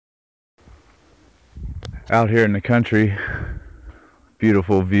Out here in the country,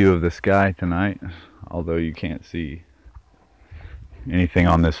 beautiful view of the sky tonight, although you can't see anything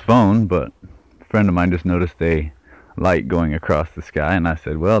on this phone. But a friend of mine just noticed a light going across the sky, and I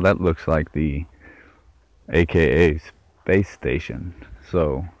said, well, that looks like the AKA space station.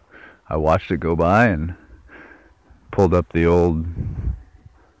 So I watched it go by and pulled up the old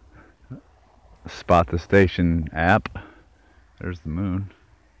Spot the Station app. There's the moon.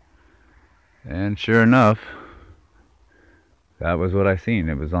 And sure enough, that was what I seen.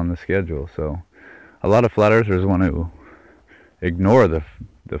 It was on the schedule. So a lot of flat earthers want to ignore the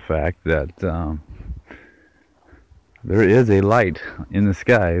fact that there is a light in the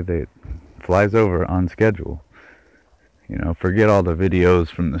sky that flies over on schedule. You know, forget all the videos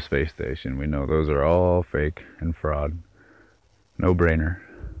from the space station. We know those are all fake and fraud. No brainer.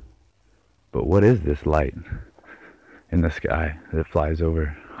 But what is this light in the sky that flies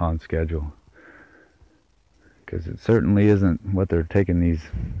over on schedule? Because it certainly isn't what they're taking these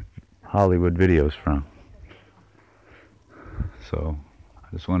Hollywood videos from. So I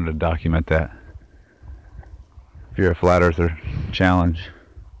just wanted to document that. If you're a flat earther, challenge.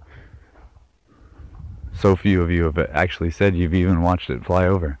 So few of you have actually said you've even watched it fly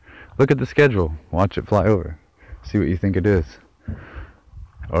over. Look at the schedule. Watch it fly over. See what you think it is.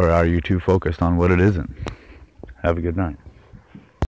 Or are you too focused on what it isn't? Have a good night.